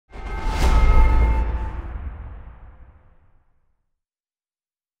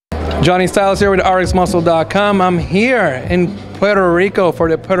Johnny Styles here with RxMuscle.com. I'm here in Puerto Rico for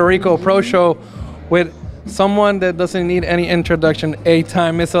the Puerto Rico Pro Show with someone that doesn't need any introduction,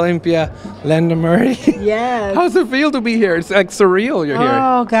 8-time Miss Olympia Lenda Murray. Yes. How's it feel to be here? It's like surreal you're here.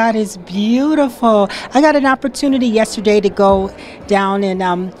 Oh, God, it's beautiful. I got an opportunity yesterday to go down in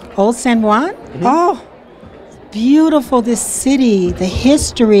Old San Juan. Oh, beautiful, this city, the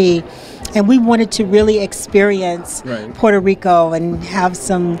history. And we wanted to really experience Puerto Rico and have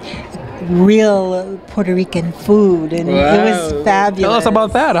some real Puerto Rican food, and it was fabulous. Tell us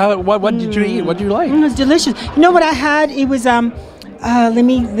about that. What did you eat? What did you like? It was delicious. You know what I had? It was let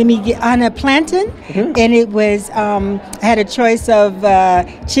me get on a plantain, and it was I had a choice of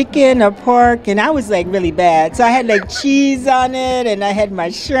chicken or pork, and I was like really bad, so I had like cheese on it, and I had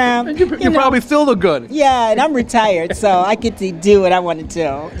my shrimp. And you probably still look good. Yeah, and I'm retired, so I get to do what I want to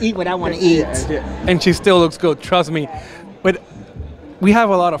do, eat what I want to eat. And she still looks good, trust me. But we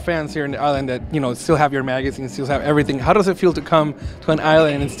have a lot of fans here in the island that, you know, still have your magazine, still have everything. How does it feel to come to an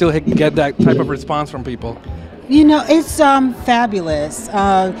island and still get that type of response from people? You know, it's fabulous.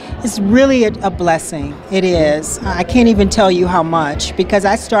 It's really a blessing. It is. I can't even tell you how much, because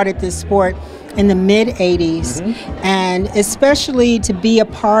I started this sport in the mid-'80s, and especially to be a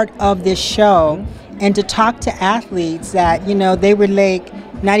part of this show and to talk to athletes that, you know, they were like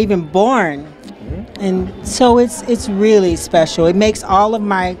not even born. And so it's really special. It makes all of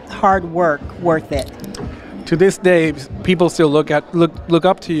my hard work worth it. To this day, people still look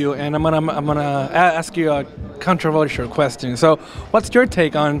up to you, and I'm gonna ask you a controversial question. So, what's your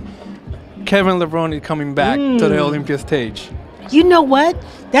take on Kevin Levrone coming back to the Olympia stage? You know what?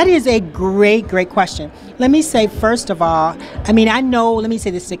 That is a great question. Let me say, first of all, I mean, let me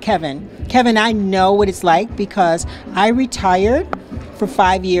say this to Kevin. Kevin, I know what it's like because I retired for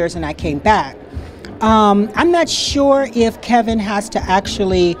 5 years and I came back. I'm not sure if Kevin has to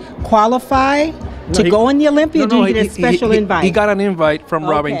actually qualify to go in the Olympia. Do you get a special invite? He got an invite from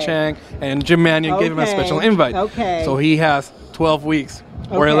Robin Chang, and Jim Mannion gave him a special invite. So he has 12 weeks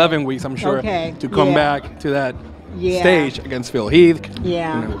or 11 weeks, I'm sure, to come back to that stage against Phil Heath.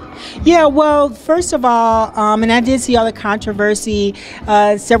 Yeah, well, first of all, and I did see all the controversy.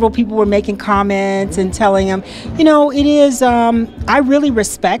 Several people were making comments and telling him, you know, it is, I really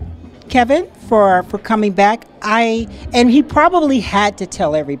respect Kevin for coming back. And he probably had to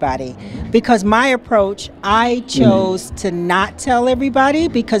tell everybody, because my approach, I chose to not tell everybody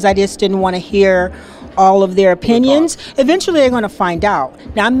because I just didn't want to hear all of their opinions. Eventually they're going to find out.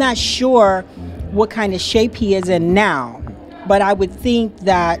 Now, I'm not sure what kind of shape he is in now, but I would think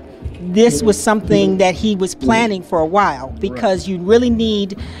that this was something that he was planning for a while, because you really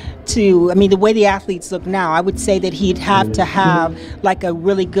need to, I mean, the way the athletes look now, I would say that he'd have to have like a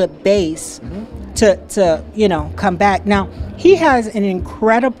really good base to you know, come back. Now, he has an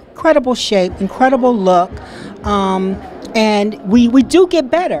incredible shape, incredible look, and we do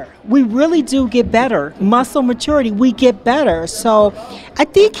get better. We really do get better. Muscle maturity, we get better. So I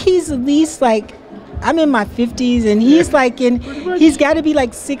think he's at least like, I'm in my 50s, and he's like he's got to be like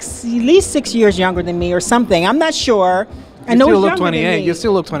at least 6 years younger than me or something. I'm not sure. I know you still look 28. You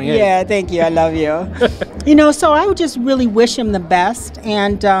still look 28. Yeah, thank you. I love you. You know, so I would just really wish him the best,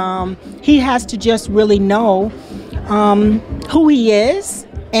 and he has to just really know who he is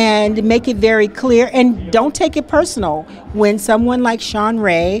and make it very clear, and don't take it personal when someone like Sean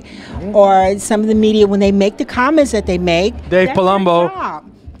Ray or some of the media, when they make the comments that they make. Dave Palumbo.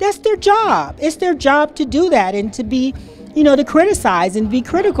 That's their job. It's their job to do that and to be, you know, to criticize and be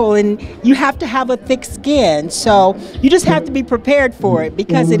critical, and you have to have a thick skin. So you just have to be prepared for it,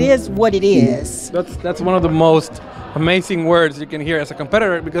 because it is what it is. That's one of the most amazing words you can hear as a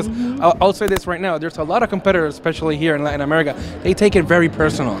competitor, because I'll say this right now, there's a lot of competitors, especially here in Latin America, they take it very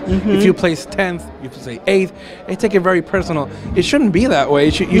personal. If you place 10th, you say 8th, they take it very personal. It shouldn't be that way.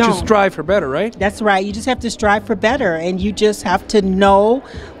 You should strive for better, right? That's right. You just have to strive for better, and you just have to know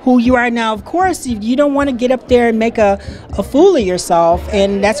who you are. Now, of course, you don't want to get up there and make a fool of yourself,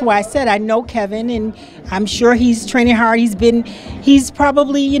 and that's why I said I know Kevin, and I'm sure he's training hard. He's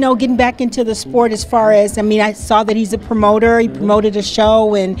probably, you know, getting back into the sport, as far as, I mean, I saw that he's a promoter. He promoted a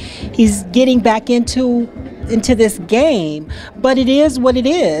show, and he's getting back into this game. But it is what it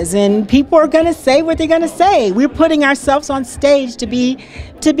is, and people are going to say what they're going to say. We're putting ourselves on stage to be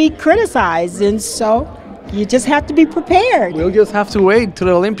criticized, and so you just have to be prepared. We'll just have to wait to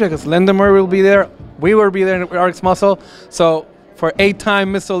the Olympia, because Lenda Murray will be there. We will be there with RxMuscle. So for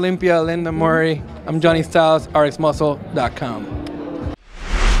 8-time Miss Olympia Lenda Murray, I'm Johnny Styles, RxMuscle.com.